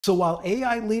So while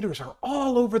AI leaders are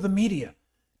all over the media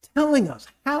telling us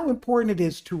how important it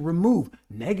is to remove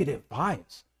negative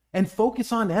bias and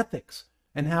focus on ethics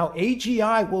and how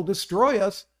AGI will destroy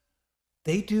us,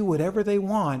 they do whatever they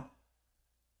want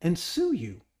and sue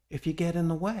you if you get in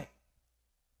the way.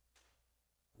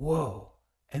 Whoa.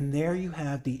 And there you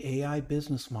have the AI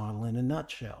business model in a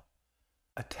nutshell.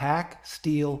 Attack,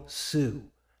 steal, sue.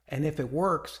 And if it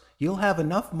works, you'll have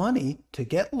enough money to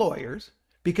get lawyers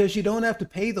because you don't have to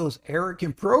pay those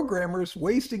arrogant programmers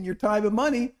wasting your time and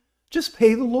money. Just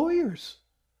pay the lawyers.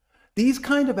 These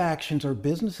kind of actions are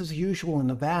business as usual in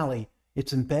the Valley.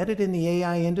 It's embedded in the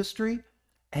AI industry,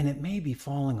 and it may be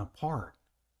falling apart.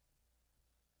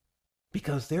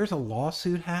 Because there's a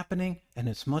lawsuit happening, and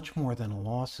it's much more than a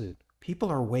lawsuit. People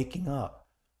are waking up.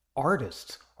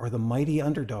 Artists are the mighty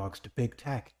underdogs to big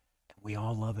tech, and we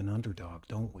all love an underdog,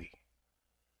 don't we?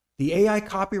 The AI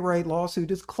copyright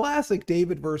lawsuit is classic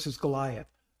David versus Goliath,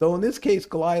 though in this case,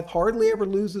 Goliath hardly ever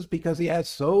loses because he has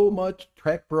so much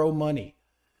tech bro money.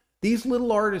 These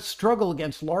little artists struggle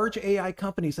against large AI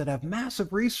companies that have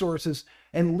massive resources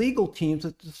and legal teams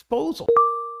at disposal.